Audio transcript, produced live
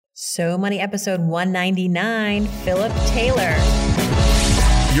So Money episode 199, Philip Taylor.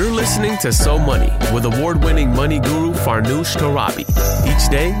 You're listening to So Money with award-winning money guru Farnoosh Torabi. Each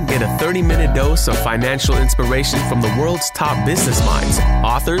day, get a 30-minute dose of financial inspiration from the world's top business minds,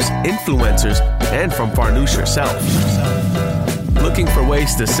 authors, influencers, and from Farnoosh herself. Looking for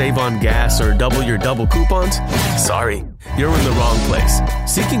ways to save on gas or double your double coupons? Sorry, you're in the wrong place.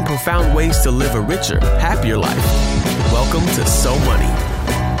 Seeking profound ways to live a richer, happier life. Welcome to So Money.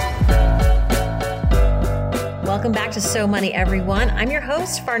 Welcome back to So Money, everyone. I'm your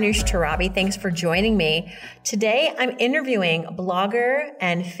host, Farnoosh Torabi. Thanks for joining me. Today, I'm interviewing blogger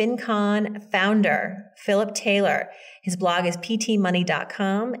and FinCon founder, Philip Taylor. His blog is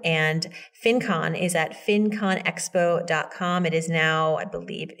ptmoney.com and FinCon is at finconexpo.com. It is now, I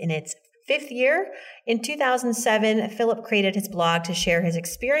believe, in its 5th year. In 2007, Philip created his blog to share his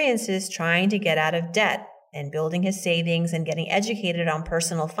experiences trying to get out of debt and building his savings and getting educated on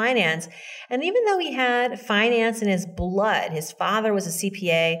personal finance. And even though he had finance in his blood, his father was a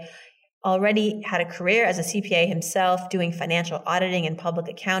CPA, already had a career as a CPA himself, doing financial auditing and public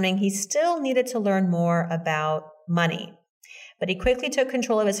accounting, he still needed to learn more about money. But he quickly took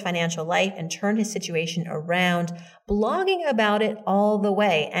control of his financial life and turned his situation around, blogging about it all the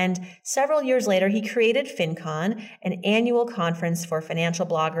way. And several years later, he created FinCon, an annual conference for financial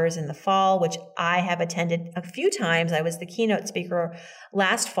bloggers in the fall, which I have attended a few times. I was the keynote speaker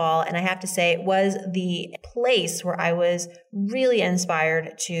last fall, and I have to say it was the place where I was really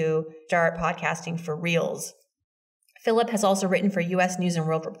inspired to start podcasting for reals. Philip has also written for U.S. News and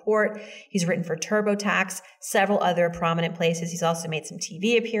World Report. He's written for TurboTax, several other prominent places. He's also made some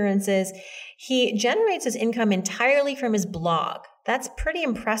TV appearances. He generates his income entirely from his blog. That's pretty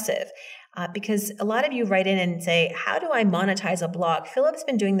impressive because a lot of you write in and say, how do I monetize a blog? Philip's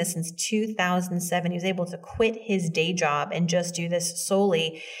been doing this since 2007. He was able to quit his day job and just do this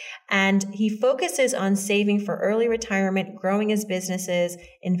solely. And he focuses on saving for early retirement, growing his businesses,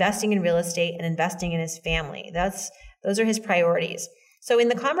 investing in real estate, and investing in his family. Those are his priorities. So in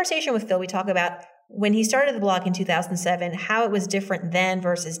the conversation with Phil, we talk about when he started the blog in 2007, how it was different then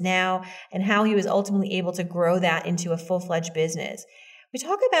versus now, and how he was ultimately able to grow that into a full-fledged business. We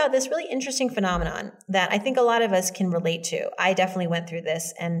talk about this really interesting phenomenon that I think a lot of us can relate to. I definitely went through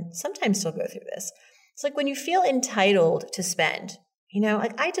this and sometimes still go through this. It's like when you feel entitled to spend,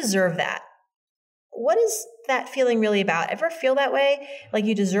 like I deserve that. What is that feeling really about? Ever feel that way? Like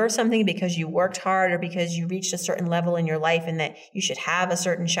you deserve something because you worked hard or because you reached a certain level in your life and that you should have a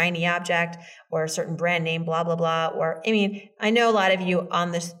certain shiny object or a certain brand name, blah, blah, blah. Or, I know a lot of you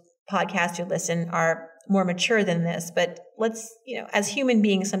on this podcast who listen are more mature than this, but let's, as human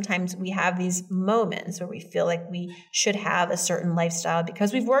beings, sometimes we have these moments where we feel like we should have a certain lifestyle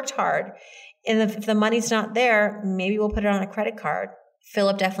because we've worked hard. And if the money's not there, maybe we'll put it on a credit card.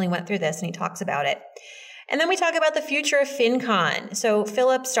 Philip definitely went through this and he talks about it. And then we talk about the future of FinCon. So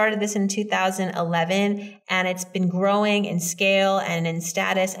Philip started this in 2011 and it's been growing in scale and in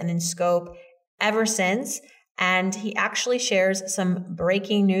status and in scope ever since. And he actually shares some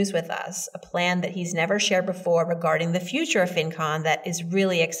breaking news with us, a plan that he's never shared before regarding the future of FinCon that is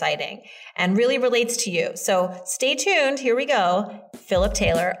really exciting and really relates to you. So stay tuned. Here we go. Philip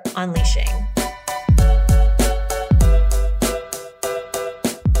Taylor Unleashing.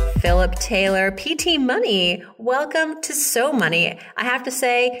 Philip Taylor, PT Money. Welcome to So Money. I have to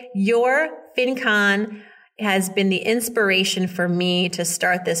say, your FinCon has been the inspiration for me to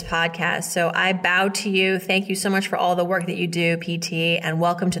start this podcast. So I bow to you. Thank you so much for all the work that you do, PT, and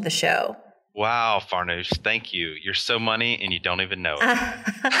welcome to the show. Wow, Farnoosh, thank you. You're so money and you don't even know it.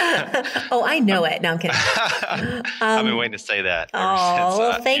 Oh, I know it. No, I'm kidding. I've been waiting to say that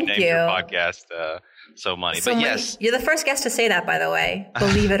ever since you named your podcast So Money. So but yes. You're the first guest to say that, by the way,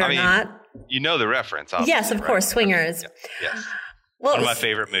 believe it or not. You know the reference, obviously. Yes, of course, Swingers. Yes. Well, one of my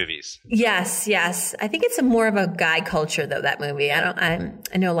favorite movies. Yes. I think it's more of a guy culture though, that movie. I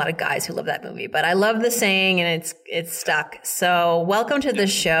know a lot of guys who love that movie, but I love the saying and it's stuck. So welcome to the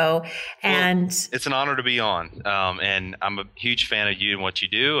show. And it's an honor to be on. And I'm a huge fan of you and what you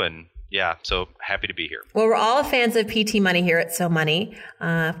do. And yeah, so happy to be here. Well, we're all fans of PT Money here at So Money.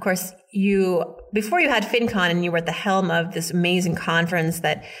 Of course, before you had FinCon and you were at the helm of this amazing conference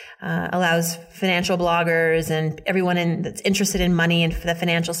that allows financial bloggers and everyone that's interested in money and the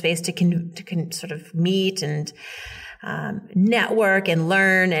financial space to sort of meet and network and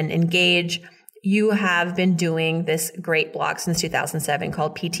learn and engage. You have been doing this great blog since 2007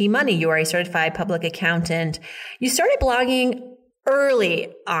 called PT Money. You are a certified public accountant. You started blogging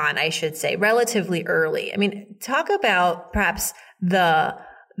early on, I should say, relatively early. Talk about perhaps the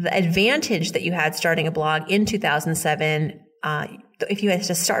advantage that you had starting a blog in 2007. if you had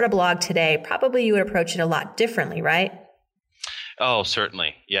to start a blog today, probably you would approach it a lot differently, right? Oh,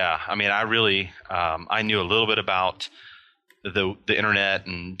 certainly. Yeah. I mean, I really, I knew a little bit about the internet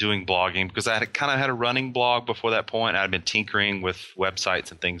and doing blogging because I had a running blog before that point. I'd been tinkering with websites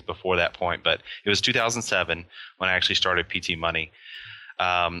and things before that point, but it was 2007 when I actually started PT Money.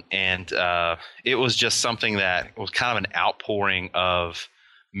 And it was just something that was kind of an outpouring of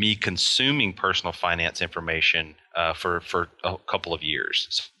me consuming personal finance information for a couple of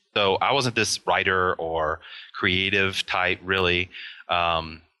years. So I wasn't this writer or creative type really,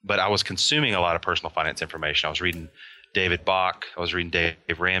 but I was consuming a lot of personal finance information. I was reading David Bach, I was reading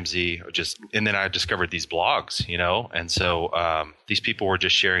Dave Ramsey, and then I discovered these blogs, and so these people were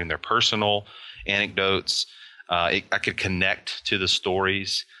just sharing their personal anecdotes. I could connect to the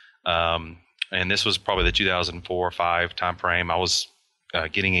stories, and this was probably the 2004 or 5 time frame. I was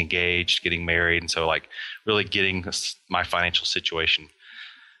getting engaged, getting married, and so really getting my financial situation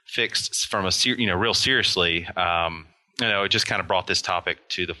fixed from real seriously. It just kind of brought this topic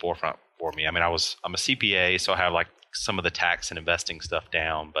to the forefront for me. I mean, I'm a CPA, so I have some of the tax and investing stuff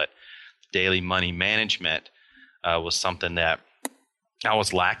down, but daily money management was something that I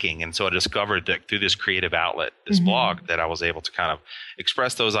was lacking. And so I discovered that through this creative outlet, this blog, that I was able to kind of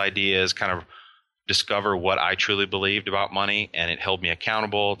express those ideas, kind of discover what I truly believed about money. And it held me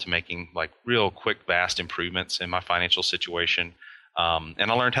accountable to making real quick, vast improvements in my financial situation. And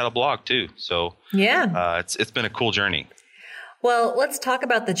I learned how to blog too. So yeah, it's been a cool journey. Well, let's talk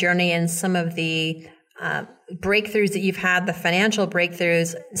about the journey and some of the breakthroughs that you've had, the financial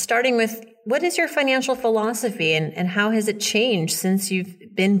breakthroughs, starting with what is your financial philosophy and how has it changed since you've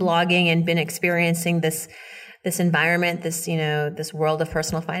been blogging and been experiencing this environment, this world of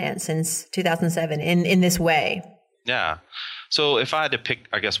personal finance since 2007 in this way? Yeah. So if I had to pick,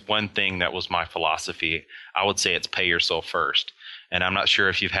 I guess, one thing that was my philosophy, I would say it's pay yourself first. And I'm not sure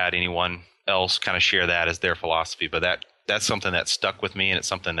if you've had anyone else kind of share that as their philosophy, but that's something that stuck with me, and it's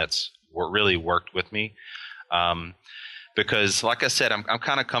something that's really worked with me. Because like I said, I'm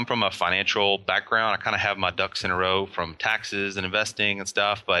kind of come from a financial background. I kind of have my ducks in a row from taxes and investing and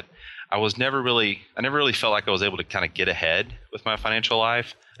stuff, but I never really felt like I was able to kind of get ahead with my financial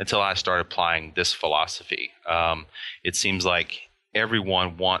life until I started applying this philosophy. It seems like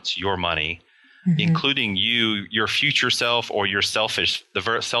everyone wants your money, including you, your future self, or the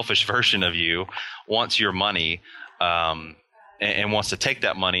selfish version of you wants your money. And wants to take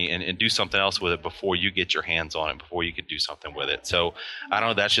that money and do something else with it before you get your hands on it, before you could do something with it. So I don't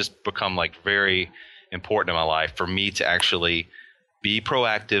know, that's just become very important in my life for me to actually be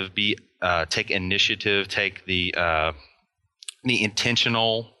proactive, take initiative, take the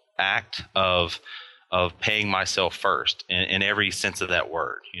intentional act of paying myself first in every sense of that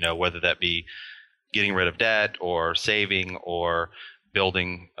word, whether that be getting rid of debt or saving or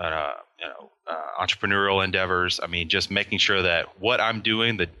building, entrepreneurial endeavors. I mean, just making sure that what I'm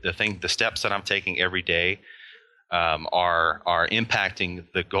doing, the steps that I'm taking every day, are impacting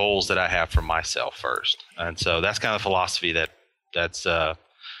the goals that I have for myself first. And so that's kind of the philosophy that's I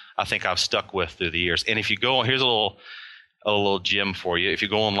think I've stuck with through the years. And if you go, here's a little gem for you. If you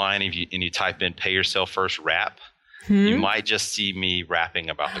go online and you type in "pay yourself first" rap, you might just see me rapping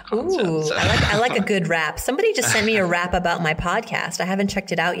about the concept. Ooh, I like a good rap. Somebody just sent me a rap about my podcast. I haven't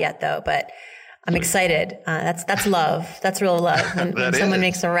checked it out yet though, but I'm excited. That's love. That's real love when someone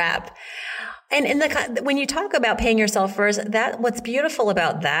makes a rap. And when you talk about paying yourself first, what's beautiful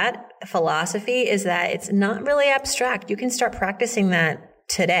about that philosophy is that it's not really abstract. You can start practicing that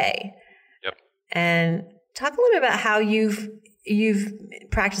today. Yep. And talk a little bit about how you've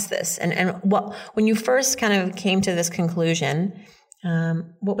practiced this and when you first kind of came to this conclusion,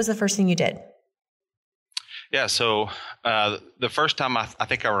 what was the first thing you did? Yeah. So, the first time I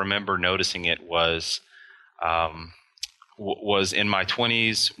think I remember noticing it was in my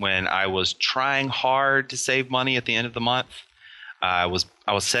 20s when I was trying hard to save money at the end of the month. I was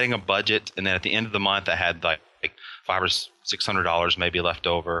setting a budget, and then at the end of the month I had like $500 or $600 maybe left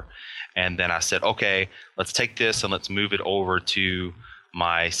over. And then I said, okay, let's take this and let's move it over to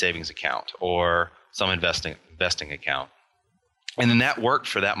my savings account or some investing account. And then that worked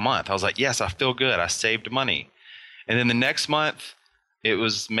for that month. I was like, yes, I feel good. I saved money. And then the next month, it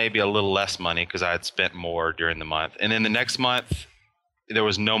was maybe a little less money because I had spent more during the month. And then the next month, there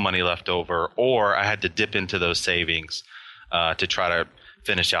was no money left over, or I had to dip into those savings to try to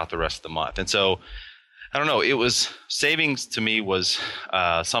finish out the rest of the month. And so I don't know, savings to me was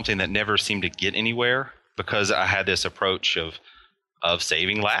something that never seemed to get anywhere because I had this approach of of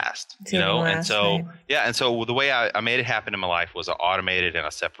saving last, Saving and last, so, right. yeah. And so the way I made it happen in my life was I automated and I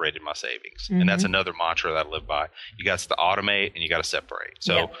separated my savings. And that's another mantra that I live by. You got to automate and you got to separate.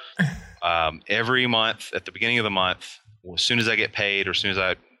 So every month at the beginning of the month, as soon as I get paid or as soon as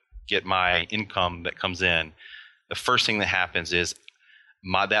I get my income that comes in, the first thing that happens is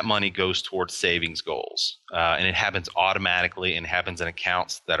that money goes towards savings goals. And it happens automatically and happens in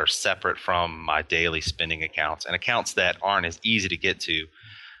accounts that are separate from my daily spending accounts and accounts that aren't as easy to get to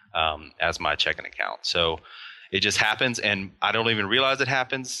as my checking account. So it just happens and I don't even realize it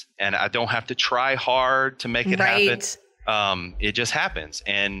happens and I don't have to try hard to make it happen. It just happens.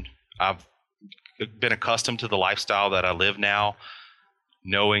 And I've been accustomed to the lifestyle that I live now,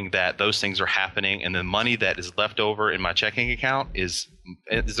 knowing that those things are happening and the money that is left over in my checking account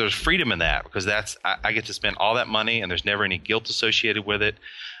there's freedom in that because I get to spend all that money and there's never any guilt associated with it.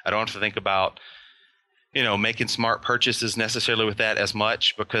 I don't have to think about, making smart purchases necessarily with that as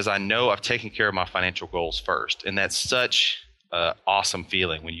much because I know I've taken care of my financial goals first. And that's such an awesome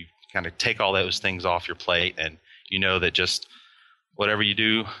feeling when you kind of take all those things off your plate and you know that just whatever you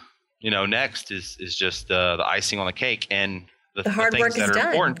do, next is just the icing on the cake. And the hard work is done.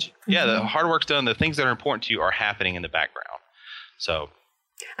 Important. Yeah, the hard work's done. The things that are important to you are happening in the background. So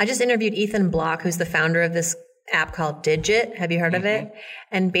I just interviewed Ethan Block, who's the founder of this app called Digit. Have you heard of it?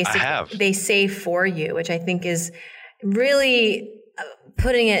 And basically they save for you, which I think is really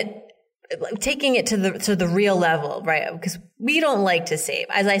taking it to the real level, right? Because we don't like to save.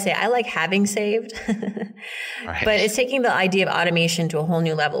 As I say, I like having saved, right. But it's taking the idea of automation to a whole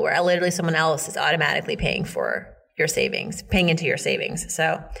new level where literally someone else is automatically paying for your savings, paying into your savings.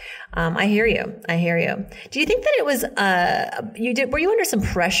 So I hear you. Do you think that it was, were you under some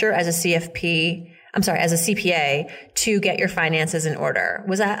pressure as a CPA to get your finances in order?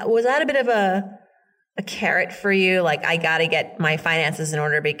 Was that a bit of a carrot for you? Like, I got to get my finances in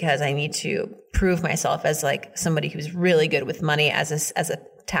order because I need to prove myself as like somebody who's really good with money as a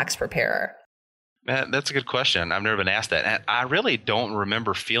tax preparer. Man, that's a good question. I've never been asked that. And I really don't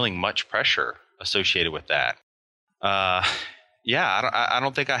remember feeling much pressure associated with that. I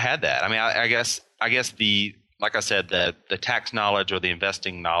don't think I had that. I mean, I guess like I said, the tax knowledge or the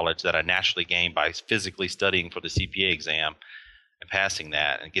investing knowledge that I naturally gained by physically studying for the CPA exam and passing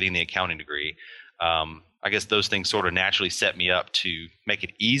that and getting the accounting degree, I guess those things sort of naturally set me up to make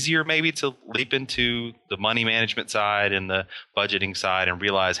it easier maybe to leap into the money management side and the budgeting side and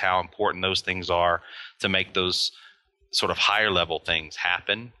realize how important those things are to make those sort of higher level things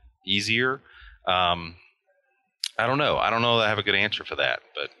happen easier. I don't know. I don't know that I have a good answer for that,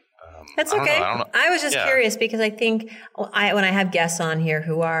 but that's okay. I was just curious because I think when I have guests on here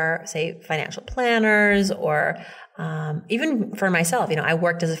who are, say, financial planners or even for myself, I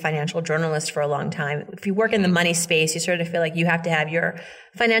worked as a financial journalist for a long time. If you work in the money space, you sort of feel like you have to have your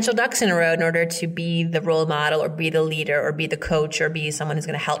financial ducks in a row in order to be the role model or be the leader or be the coach or be someone who's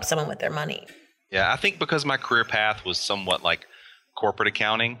going to help someone with their money. Yeah, I think because my career path was somewhat like corporate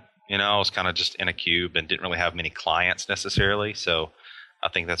accounting, I was kind of just in a cube and didn't really have many clients necessarily. So I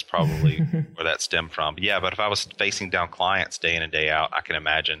think that's probably where that stemmed from. But if I was facing down clients day in and day out, I can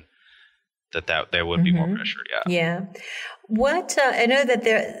imagine that there would be more pressure. Yeah. What I know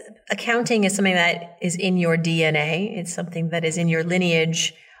that accounting is something that is in your DNA. It's something that is in your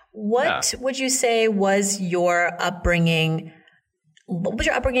lineage. What would you say was your upbringing? What was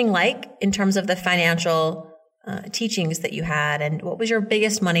your upbringing like in terms of the financial teachings that you had, and what was your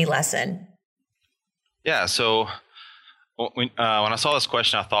biggest money lesson? Yeah, so when I saw this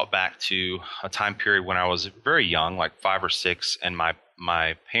question, I thought back to a time period when I was very young, like 5 or 6, and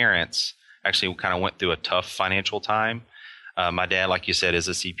my parents actually kind of went through a tough financial time. My dad, like you said, is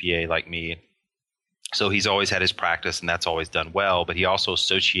a CPA like me, so he's always had his practice, and that's always done well, but he also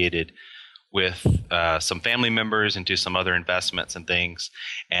associated with some family members into some other investments and things,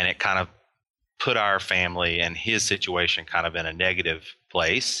 and it kind of put our family and his situation kind of in a negative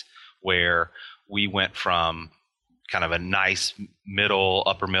place where we went from kind of a nice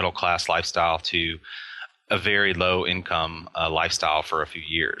upper middle class lifestyle to a very low income lifestyle for a few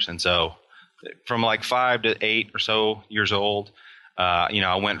years. And so from like 5 to 8 or so years old,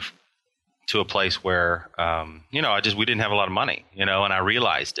 I went to a place where, we didn't have a lot of money, and I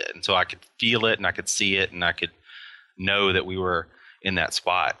realized it. And so I could feel it and I could see it and I could know that we were in that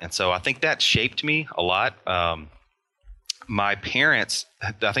spot. And so I think that shaped me a lot. My parents,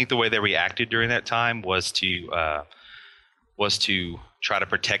 I think the way they reacted during that time was to try to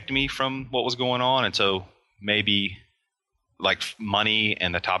protect me from what was going on. And so maybe like money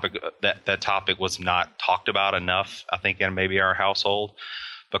and the topic, that topic was not talked about enough, I think, in maybe our household,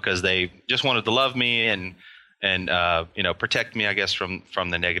 because they just wanted to love me and protect me, I guess, from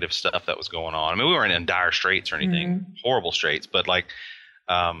the negative stuff that was going on. I mean, we weren't in dire straits or anything, horrible straits, but like,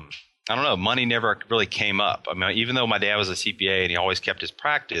 I don't know, money never really came up. I mean, even though my dad was a CPA and he always kept his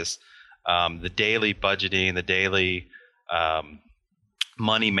practice, the daily budgeting, the daily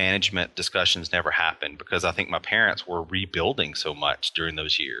money management discussions never happened because I think my parents were rebuilding so much during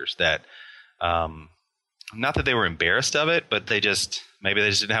those years that, not that they were embarrassed of it, but maybe they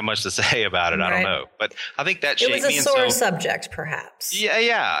just didn't have much to say about it. Right. I don't know. But I think that shaped me. It was a sore subject, perhaps.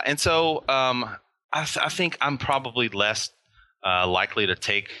 Yeah. And so I think I'm probably less likely to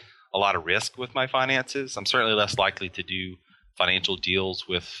take a lot of risk with my finances. I'm certainly less likely to do financial deals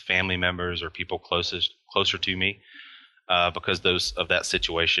with family members or people closer to me because that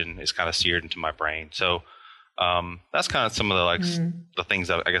situation is kind of seared into my brain. So that's kind of some of the things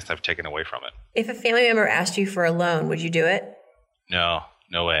that I guess I've taken away from it. If a family member asked you for a loan, would you do it? No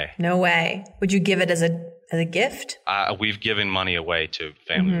way. No way. Would you give it as a gift? We've given money away to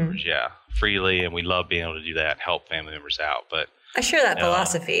family members, freely, and we love being able to do that, help family members out. But I share that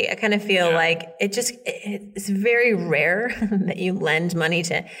philosophy. I kind of feel like it's very rare that you lend money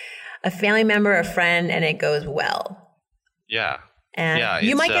to a family member, a friend, and it goes well. Yeah. And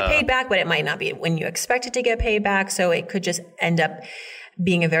you might get paid back, but it might not be when you expect it to get paid back. So it could just end up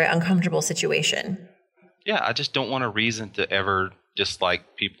being a very uncomfortable situation. Yeah, I just don't want a reason to ever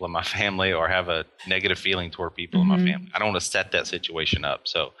dislike people in my family or have a negative feeling toward people in my family. I don't want to set that situation up.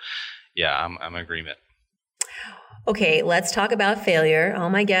 So, yeah, I'm in agreement. Okay, let's talk about failure.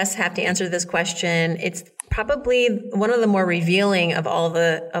 All my guests have to answer this question. It's probably one of the more revealing of all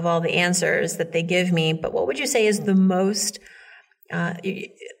the answers that they give me. But what would you say is the most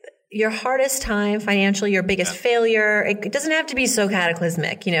your hardest time financially, your biggest failure? It doesn't have to be so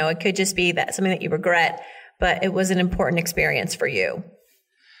cataclysmic. It could just be that something that you regret, but it was an important experience for you.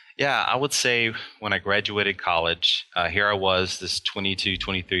 Yeah, I would say when I graduated college, here I was, this 22,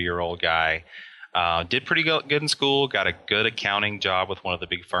 23-year-old guy, did pretty good in school, got a good accounting job with one of the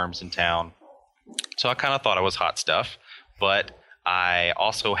big firms in town. So I kind of thought I was hot stuff, but I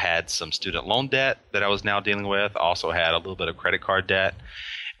also had some student loan debt that I was now dealing with. I also had a little bit of credit card debt.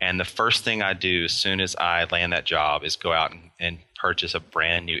 And the first thing I do as soon as I land that job is go out and purchase a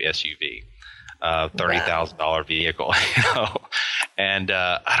brand new SUV, $30,000 vehicle, And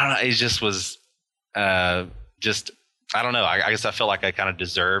I don't know, it just was I don't know. I guess I felt like I kind of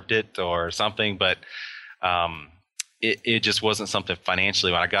deserved it or something, but it just wasn't something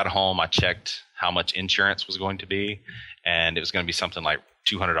financially. When I got home, I checked how much insurance was going to be, and it was going to be something like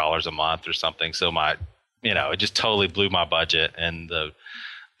 $200 a month or something. So it just totally blew my budget, and the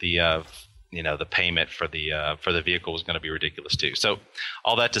payment for the vehicle was going to be ridiculous too. So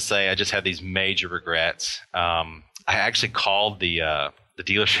all that to say, I just had these major regrets. I actually called the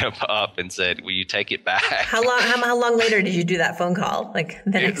dealership up and said, "Will you take it back?" How long later did you do that phone call? Like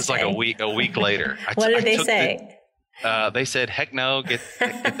the next day? Like a week later. What did they say? They said, "Heck no, get the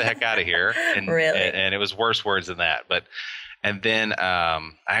heck out of here." And, really? And it was worse words than that. And then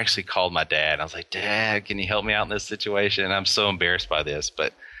I actually called my dad. I was like, "Dad, can you help me out in this situation?" And I'm so embarrassed by this,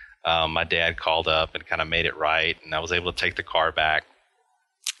 but my dad called up and kind of made it right, and I was able to take the car back.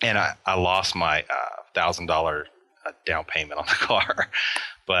 And I lost my $1,000 down payment on the car,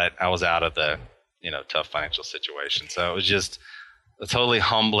 but I was out of the tough financial situation. So it was just a totally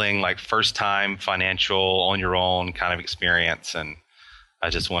humbling, like first time financial on your own kind of experience, and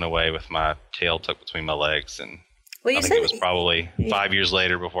I just went away with my tail tucked between my legs. And I think it was probably 5 years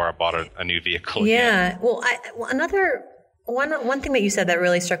later before I bought a new vehicle. Yeah. Again. Well, one thing that you said that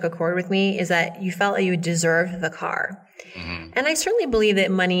really struck a chord with me is that you felt like you deserved the car. Mm-hmm. And I certainly believe that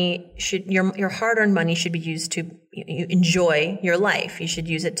your hard-earned money should be used to enjoy your life. You should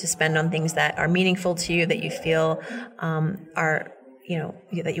use it to spend on things that are meaningful to you, that you feel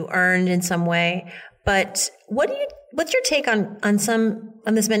that you earned in some way. But what's your take on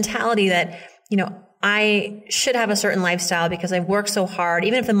this mentality that, I should have a certain lifestyle because I've worked so hard.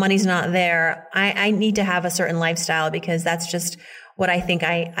 Even if the money's not there, I need to have a certain lifestyle because that's just what I think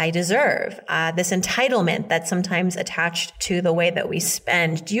I deserve. This entitlement that's sometimes attached to the way that we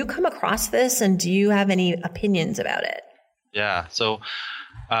spend. Do you come across this, and do you have any opinions about it? Yeah. So,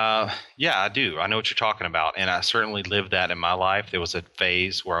 I do. I know what you're talking about. And I certainly lived that in my life. There was a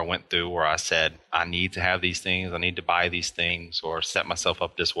phase where I went through where I said, I need to have these things. I need to buy these things or set myself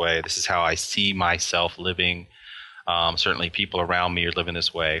up this way. This is how I see myself living. Certainly people around me are living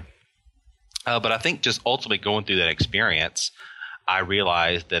this way. But I think just ultimately going through that experience, I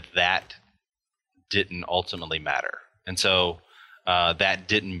realized that didn't ultimately matter. And so that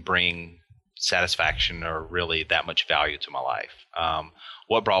didn't bring satisfaction or really that much value to my life.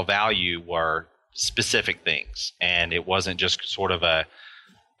 What brought value were specific things. And it wasn't just sort of a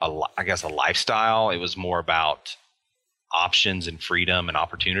lifestyle. It was more about options and freedom and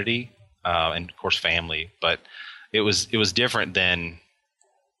opportunity, and of course family. But it was different than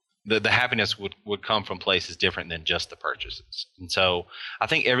the happiness would come from places different than just the purchases. And so I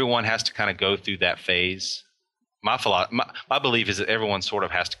think everyone has to kind of go through that phase. My belief is that everyone sort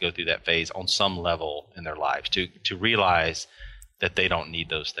of has to go through that phase on some level in their lives to realize that they don't need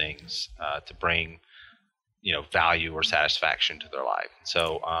those things to bring, value or satisfaction to their life.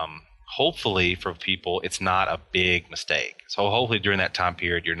 So hopefully for people, it's not a big mistake. So hopefully during that time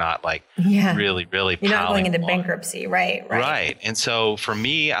period, you're not really, really you're not going into bankruptcy. Right. Right. And so for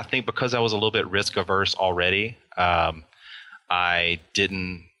me, I think because I was a little bit risk averse already, I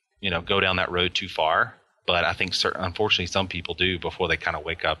didn't, go down that road too far. But I think unfortunately some people do before they kind of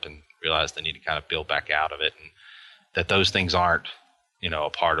wake up and realize they need to kind of build back out of it, and that those things aren't, a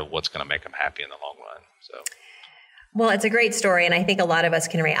part of what's going to make them happy in the long run. So. Well, it's a great story, and I think a lot of us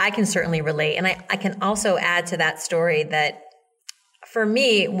can relate. I can certainly relate. And I can also add to that story that for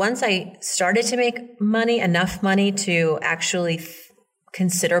me, once I started to make money, enough money to actually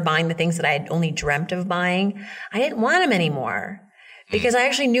consider buying the things that I had only dreamt of buying, I didn't want them anymore because I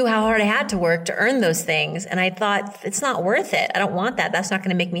actually knew how hard I had to work to earn those things. And I thought, it's not worth it. I don't want that. That's not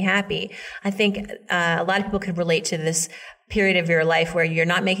going to make me happy. I think a lot of people could relate to this period of your life where you're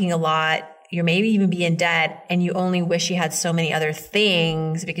not making a lot. You maybe even be in debt and you only wish you had so many other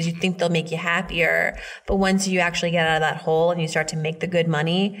things because you think they'll make you happier. But once you actually get out of that hole and you start to make the good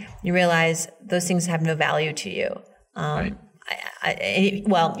money, you realize those things have no value to you. Right.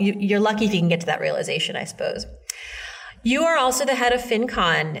 You're lucky if you can get to that realization, I suppose. You are also the head of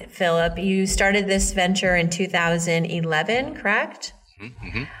FinCon, Philip. You started this venture in 2011, correct?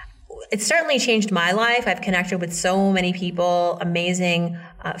 Mm-hmm. It's certainly changed my life. I've connected with so many people, amazing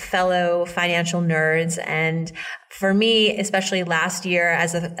fellow financial nerds. And for me, especially last year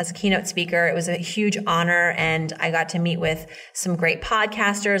as a keynote speaker, it was a huge honor. And I got to meet with some great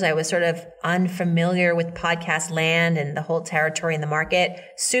podcasters. I was sort of unfamiliar with podcast land and the whole territory in the market.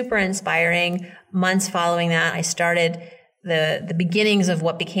 Super inspiring. Months following that, I started the beginnings of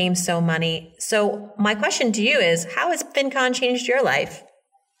what became So Money. So my question to you is, how has FinCon changed your life?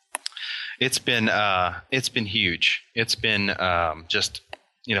 It's been huge. It's been just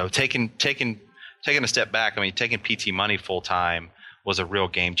taking a step back. I mean, taking PT Money full time was a real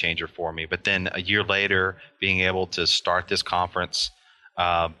game changer for me. But then a year later, being able to start this conference,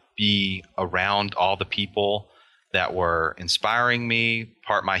 be around all the people that were inspiring me,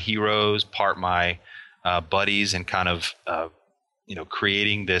 part my heroes, part my buddies, and kind of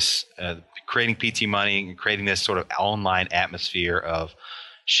creating PT Money and creating this sort of online atmosphere of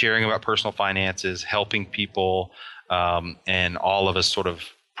sharing about personal finances, helping people, and all of us sort of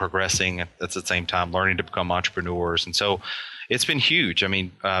progressing at the same time, learning to become entrepreneurs. And so it's been huge. I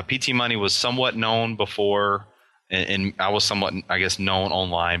mean, PT Money was somewhat known before, and I was somewhat, I guess, known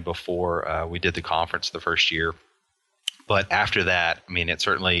online before we did the conference the first year. But after that, I mean, it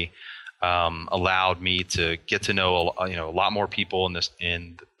certainly allowed me to get to know a lot more people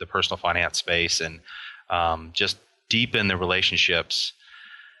in the personal finance space, and just deepen the relationships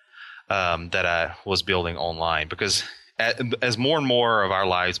that I was building online. Because as more and more of our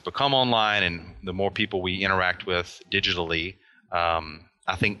lives become online and the more people we interact with digitally,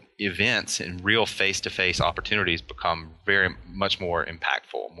 I think events and real face-to-face opportunities become very much more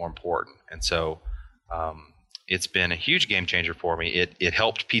impactful, more important. And so it's been a huge game changer for me. It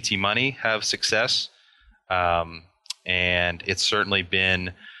helped PT Money have success, and it's certainly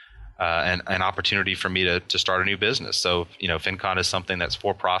been an opportunity for me to start a new business. So, FinCon is something that's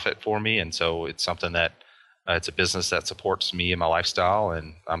for profit for me. And so it's something that it's a business that supports me and my lifestyle.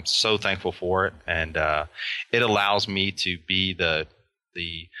 And I'm so thankful for it. And it allows me to be the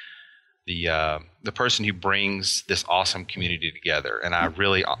person who brings this awesome community together. And I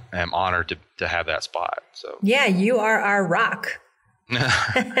really am honored to have that spot. So yeah, you are our rock.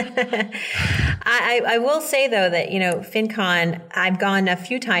 I will say though that, FinCon, I've gone a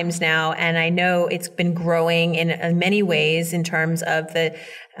few times now, and I know it's been growing in many ways in terms of the,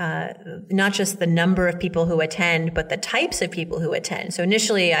 not just the number of people who attend, but the types of people who attend. So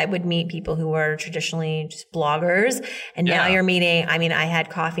initially I would meet people who were traditionally just bloggers, and now you're meeting, I had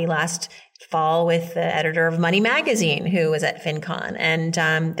coffee last fall with the editor of Money Magazine who was at FinCon. And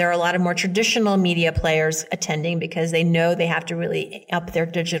there are a lot of more traditional media players attending because they know they have to really up their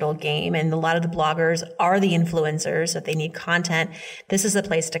digital game. And a lot of the bloggers are the influencers. So if they need content, this is the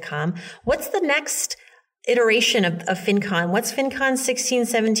place to come. What's the next iteration of FinCon? What's FinCon 16,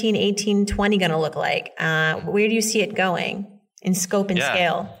 17, 18, 20 going to look like? Where do you see it going in scope and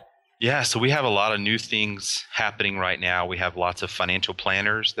scale? Yeah, so we have a lot of new things happening right now. We have lots of financial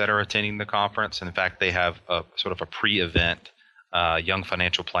planners that are attending the conference. And in fact, they have a sort of a pre-event, young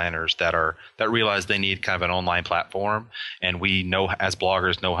financial planners that realize they need kind of an online platform. And we know, as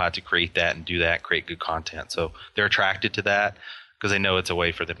bloggers, know how to create that and do that, create good content. So they're attracted to that because they know it's a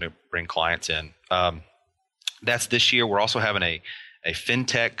way for them to bring clients in. That's this year. We're also having a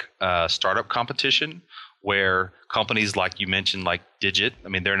fintech startup competition, where companies like you mentioned, like Digit, I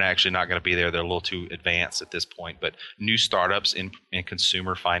mean, they're actually not going to be there. They're a little too advanced at this point. But new startups in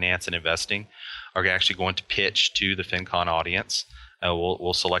consumer finance and investing are actually going to pitch to the FinCon audience.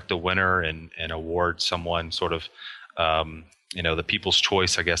 We'll select a winner and award someone sort of, the people's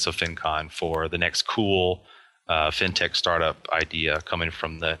choice, I guess, of FinCon for the next cool fintech startup idea coming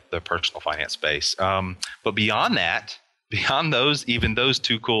from the personal finance space. But beyond that, beyond those, even those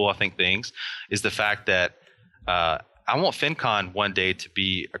two cool, I think, things, is the fact that I want FinCon one day to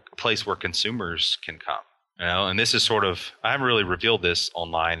be a place where consumers can come. And this is sort of, I haven't really revealed this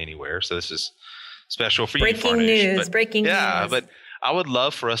online anywhere, so this is special for you. Breaking news. Yeah, but I would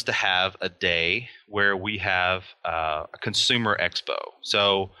love for us to have a day where we have a consumer expo.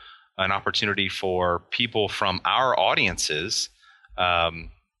 So an opportunity for people from our audiences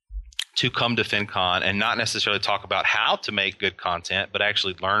to come to FinCon and not necessarily talk about how to make good content, but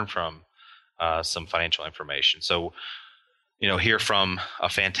actually learn from some financial information. So, hear from a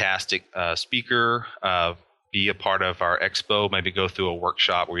fantastic speaker, be a part of our expo, maybe go through a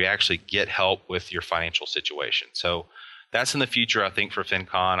workshop where you actually get help with your financial situation. So that's in the future, I think, for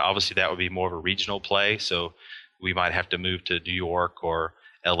FinCon. Obviously, that would be more of a regional play. So we might have to move to New York or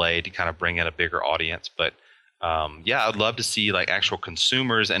LA to kind of bring in a bigger audience. But I'd love to see like actual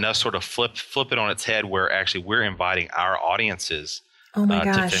consumers and us sort of flip it on its head, where actually we're inviting our audiences to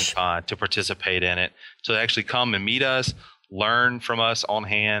FinCon to participate in it. So they actually come and meet us, learn from us on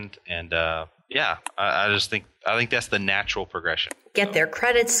hand. And I think that's the natural progression. Get their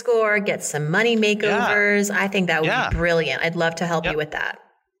credit score, get some money makeovers. Yeah. I think that would be brilliant. I'd love to help you with that.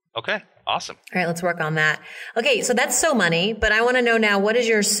 Okay. Awesome. All right, let's work on that. Okay, so that's So Money, but I want to know now, what is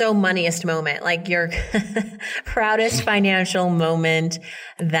your So Moneyest moment, like your proudest financial moment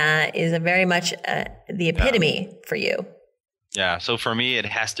that is very much the epitome for you? Yeah, so for me, it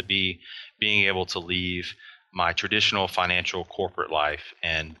has to be being able to leave my traditional financial corporate life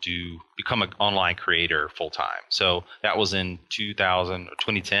and become an online creator full time. So that was in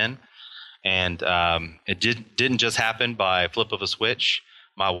 2010, and it didn't just happen by a flip of a switch.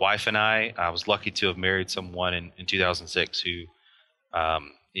 My wife and I was lucky to have married someone in 2006 who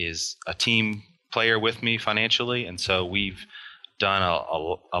is a team player with me financially. And so we've done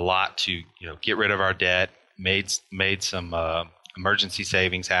a lot to get rid of our debt, made some emergency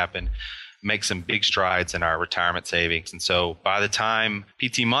savings happen, make some big strides in our retirement savings. And so by the time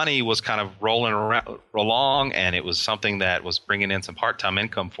PT Money was kind of rolling along, and it was something that was bringing in some part-time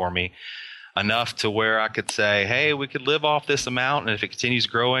income for me, enough to where I could say, hey, we could live off this amount, and if it continues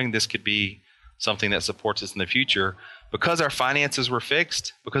growing, this could be something that supports us in the future. Because our finances were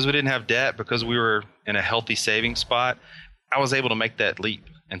fixed, because we didn't have debt, because we were in a healthy savings spot, I was able to make that leap.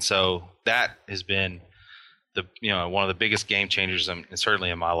 And so that has been one of the biggest game changers, certainly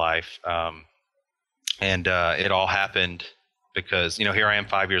in my life. It all happened because, here I am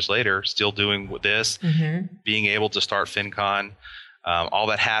 5 years later, still doing this, being able to start FinCon. All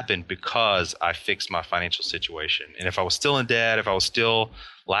that happened because I fixed my financial situation. And if I was still in debt, if I was still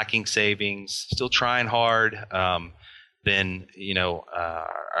lacking savings, still trying hard, then,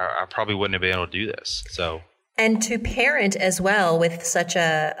 I probably wouldn't have been able to do this. So. And to parent as well with such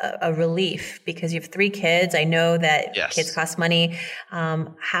a relief, because you have 3 kids. I know that kids cost money.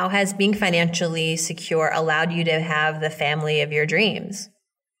 How has being financially secure allowed you to have the family of your dreams?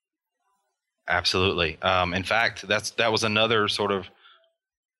 Absolutely. In fact, that was another sort of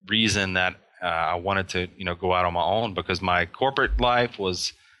reason that I wanted to, go out on my own, because my corporate life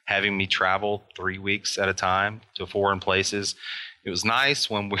was having me travel 3 weeks at a time to foreign places. It was nice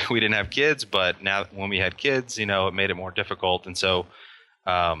when we didn't have kids, but now when we had kids, it made it more difficult. And so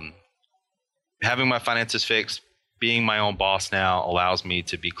having my finances fixed, being my own boss now allows me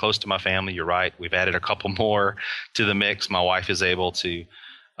to be close to my family. You're right. We've added a couple more to the mix. My wife is able to,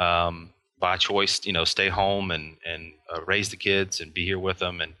 by choice, stay home and raise the kids and be here with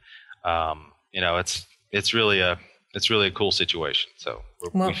them. And, it's really a cool situation. So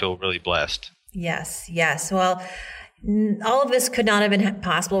we feel really blessed. Yes. Well, all of this could not have been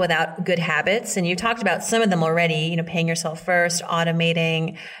possible without good habits. And you talked about some of them already, paying yourself first,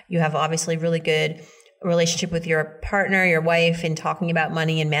 automating. You have obviously really good relationship with your partner, your wife, in talking about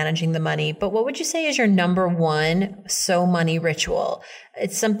money and managing the money. But what would you say is your number one So Money ritual?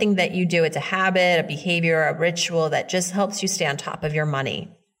 It's something that you do. It's a habit, a behavior, a ritual that just helps you stay on top of your money.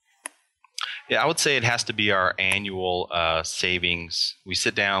 Yeah, I would say it has to be our annual savings. We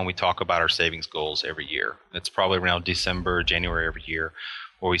sit down, we talk about our savings goals every year. It's probably around December, January every year,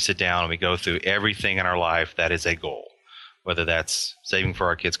 where we sit down and we go through everything in our life that is a goal, whether that's saving for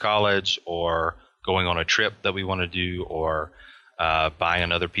our kids' college or going on a trip that we want to do, or buying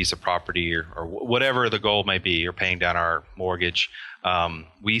another piece of property, or whatever the goal may be, or paying down our mortgage.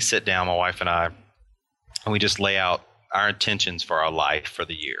 We sit down, my wife and I, and we just lay out our intentions for our life for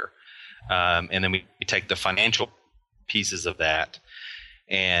the year. And then we take the financial pieces of that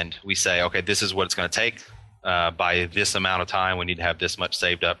and we say, okay, this is what it's going to take. By this amount of time, we need to have this much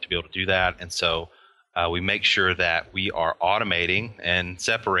saved up to be able to do that. And so we make sure that we are automating and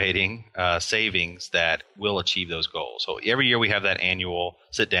separating savings that will achieve those goals. So every year we have that annual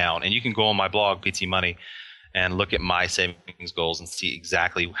sit down, and you can go on my blog, PT Money, and look at my savings goals and see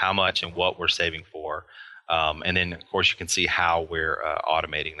exactly how much and what we're saving for. And then, of course, you can see how we're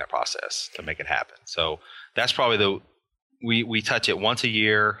automating that process to make it happen. So that's probably we touch it once a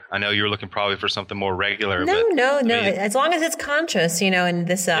year. I know you're looking probably for something more regular. No. As long as it's conscious, and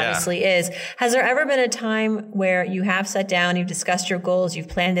this obviously is. Has there ever been a time where you have sat down, you've discussed your goals, you've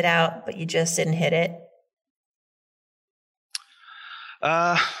planned it out, but you just didn't hit it?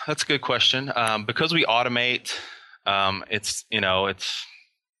 That's a good question. Because we automate, I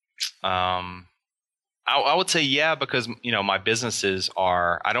would say, yeah, because, my businesses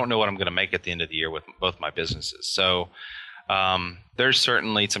I don't know what I'm going to make at the end of the year with both my businesses. So there's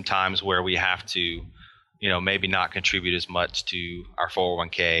certainly some times where we have to, maybe not contribute as much to our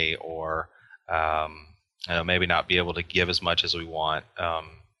 401k, or maybe not be able to give as much as we want.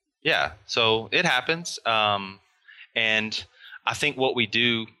 So it happens. And I think what we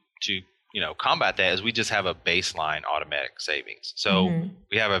do to combat that is we just have a baseline automatic savings. So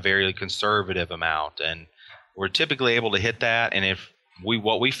we have a very conservative amount, and we're typically able to hit that. And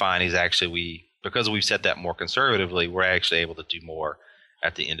what we find is actually because we've set that more conservatively, we're actually able to do more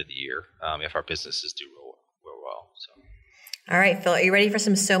at the end of the year if our businesses do real well. So, all right, Phil, are you ready for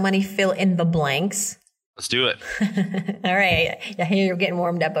some So Money fill in the blanks? Let's do it. All right. I hear you're getting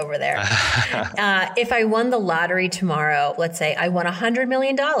warmed up over there. If I won the lottery tomorrow, let's say I won $100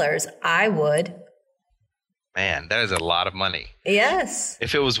 million, I would. Man, that is a lot of money. Yes.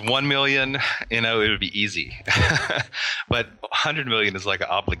 If it was 1 million, it would be easy. But 100 million is like an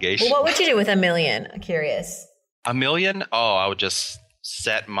obligation. Well, what would you do with $1 million? I'm curious. $1 million? Oh, I would just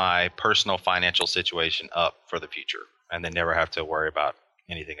set my personal financial situation up for the future and then never have to worry about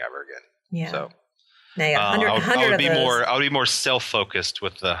anything ever again. Yeah. So. Now you got 100 I would be more self-focused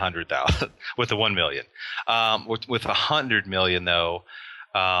with the 100,000, with the 1 million. With 100 million though,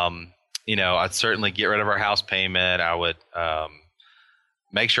 I'd certainly get rid of our house payment. I would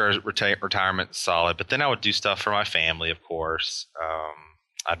make sure our retirement's solid, but then I would do stuff for my family, of course.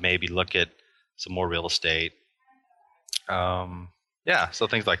 I'd maybe look at some more real estate. So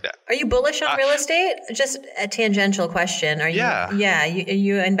things like that. Are you bullish on real estate? Just a tangential question. Are you? Yeah. Are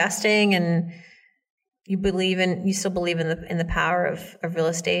you investing and? You still believe in the power of real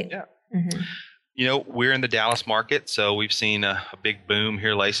estate? Yeah. Mm-hmm. We're in the Dallas market, so we've seen a big boom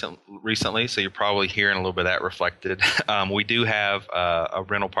here recently. So you're probably hearing a little bit of that reflected. We do have a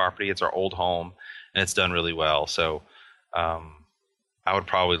rental property. It's our old home, and it's done really well. So I would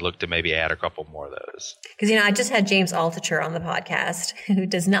probably look to maybe add a couple more of those. Because, I just had James Altucher on the podcast, who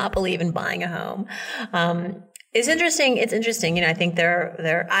does not believe in buying a home. It's interesting. I think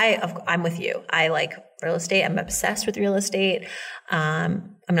I'm with you. I like real estate. I'm obsessed with real estate.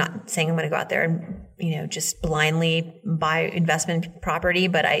 I'm not saying I'm going to go out there and, just blindly buy investment property,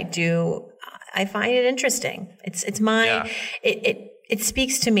 but I find it interesting. It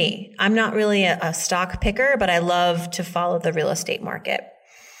speaks to me. I'm not really a stock picker, but I love to follow the real estate market.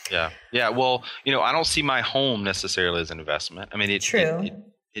 Yeah. Yeah. Well, I don't see my home necessarily as an investment. I mean,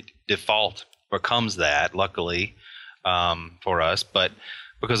 it default becomes that, luckily, for us, but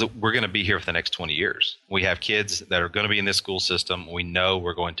because we're going to be here for the next 20 years. We have kids that are going to be in this school system. We know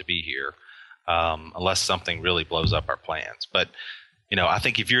we're going to be here unless something really blows up our plans. But, I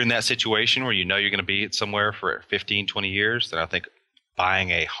think if you're in that situation where you're going to be somewhere for 15, 20 years, then I think buying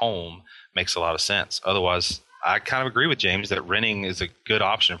a home makes a lot of sense. Otherwise, I kind of agree with James that renting is a good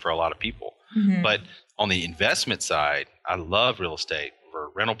option for a lot of people. Mm-hmm. But on the investment side, I love real estate. For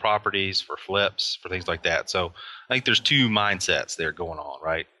rental properties, for flips, for things like that. So I think there's two mindsets there going on,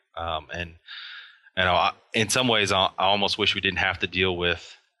 right? And in some ways, I almost wish we didn't have to deal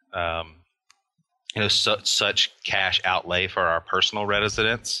with such cash outlay for our personal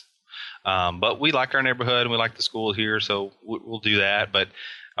residence. But we like our neighborhood and we like the school here, so we'll do that. But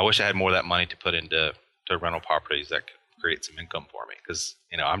I wish I had more of that money to put into rental properties that could create some income for me, because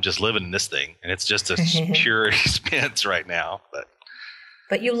I'm just living in this thing and it's just a pure expense right now.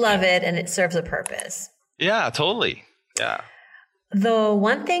 But you love it and it serves a purpose. Yeah, totally. Yeah. The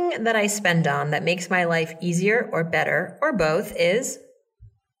one thing that I spend on that makes my life easier or better or both is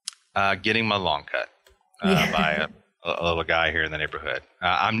getting my lawn cut by a little guy here in the neighborhood.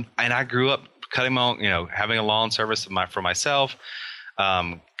 I grew up cutting my own, having a lawn service for myself.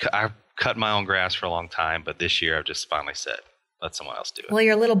 I've cut my own grass for a long time, but this year I've just finally said, let someone else do it. Well,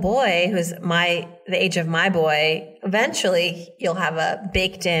 your little boy, who's the age of my boy, eventually you'll have a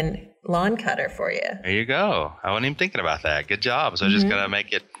baked in lawn cutter for you. There you go. I wasn't even thinking about that. Good job. So I just got to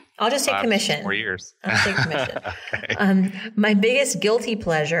make it. I'll just take commission. 4 years. I'll take commission. Okay. My biggest guilty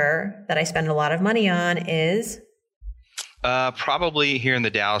pleasure that I spend a lot of money on is? Probably here in the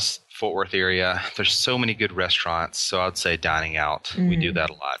Dallas-Fort Worth area. There's so many good restaurants. So I'd say dining out. We do that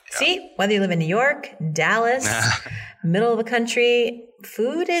a lot. Yeah. See, whether you live in New York, Dallas, middle of the country,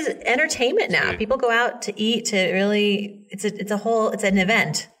 food is entertainment now. People go out to eat to really, it's an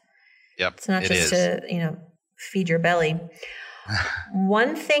event. Yep. It's not just to, feed your belly.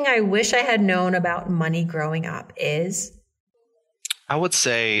 One thing I wish I had known about money growing up is? I would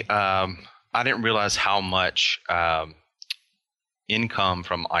say I didn't realize how much income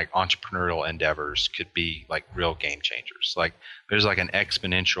from like entrepreneurial endeavors could be like real game changers. Like there's like an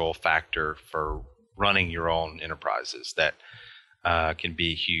exponential factor for running your own enterprises that can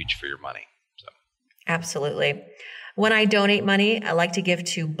be huge for your money. So. Absolutely. When I donate money, I like to give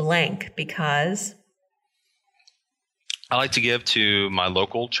to blank because? I like to give to my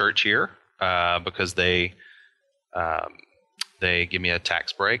local church here because they give me a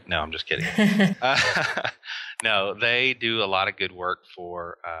tax break. No, I'm just kidding. No, they do a lot of good work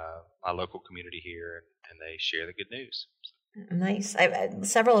for my local community here, and they share the good news. Nice.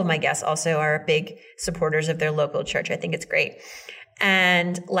 Several of my guests also are big supporters of their local church. I think it's great.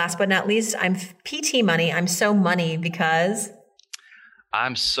 And last but not least, I'm PT Money. I'm so money because?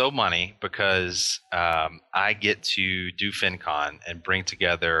 I'm so money because I get to do FinCon and bring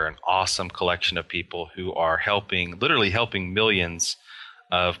together an awesome collection of people who are literally helping millions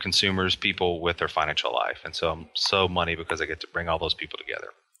of consumers, people with their financial life. And so I'm so money because I get to bring all those people together.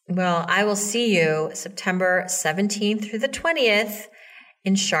 Well, I will see you September 17th through the 20th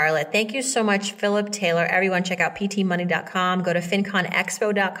in Charlotte. Thank you so much, Philip Taylor. Everyone check out ptmoney.com. Go to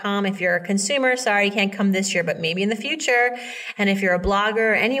finconexpo.com. If you're a consumer, sorry you can't come this year, but maybe in the future. And if you're a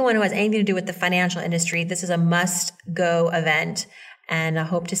blogger, anyone who has anything to do with the financial industry, this is a must-go event. And I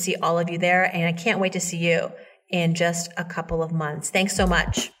hope to see all of you there. And I can't wait to see you in just a couple of months. Thanks so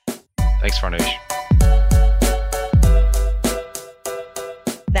much. Thanks, Farnoosh.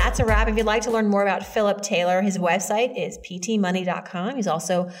 That's a wrap. If you'd like to learn more about Philip Taylor, his website is ptmoney.com. He's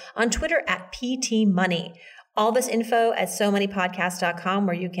also on Twitter at ptmoney. All this info at SoMoneyPodcast.com,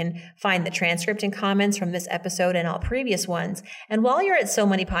 where you can find the transcript and comments from this episode and all previous ones. And while you're at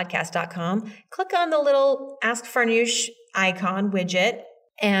SoMoneyPodcast.com, click on the little Ask Farnoosh icon widget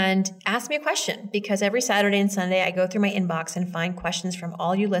and ask me a question, because every Saturday and Sunday I go through my inbox and find questions from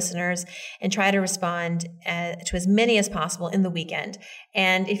all you listeners and try to respond to as many as possible in the weekend.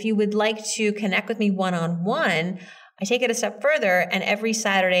 And if you would like to connect with me one-on-one, I take it a step further, and every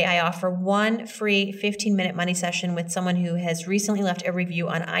Saturday I offer one free 15-minute money session with someone who has recently left a review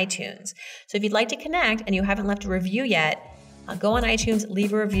on iTunes. So if you'd like to connect and you haven't left a review yet, go on iTunes,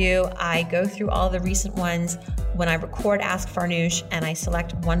 leave a review. I go through all the recent ones when I record Ask Farnoosh, and I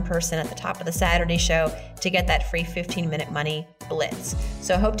select one person at the top of the Saturday show to get that free 15-minute money blitz.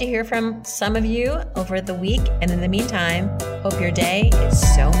 So I hope to hear from some of you over the week. And in the meantime, hope your day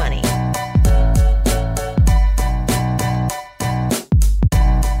is so money.